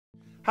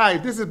Hi,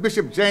 this is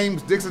Bishop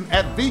James Dixon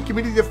at the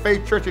Community of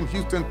Faith Church in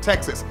Houston,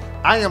 Texas.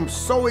 I am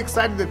so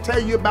excited to tell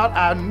you about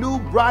our new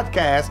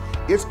broadcast.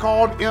 It's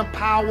called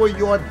Empower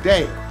Your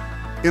Day.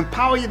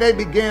 Empower Your Day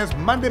begins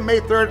Monday,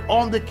 May 3rd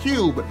on the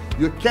Cube.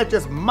 You'll catch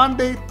us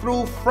Monday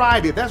through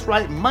Friday. That's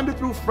right, Monday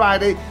through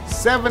Friday,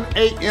 7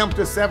 a.m.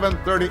 to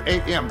 7:30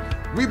 a.m.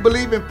 We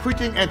believe in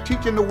preaching and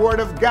teaching the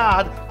Word of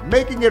God,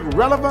 making it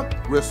relevant,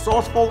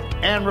 resourceful,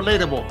 and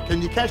relatable.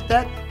 Can you catch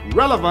that?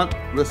 Relevant,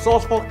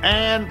 resourceful,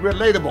 and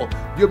relatable.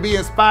 You'll be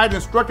inspired,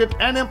 instructed,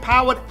 and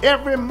empowered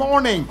every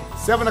morning,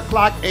 7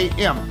 o'clock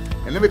a.m.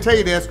 And let me tell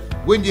you this,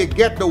 when you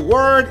get the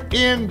Word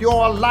in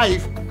your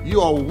life,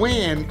 you'll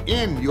win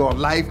in your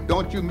life.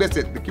 Don't you miss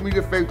it. The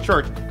Community of Faith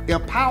Church,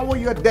 Empower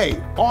Your Day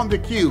on the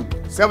Cube,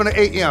 7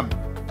 a.m.,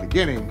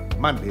 beginning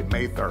Monday,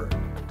 May 3rd.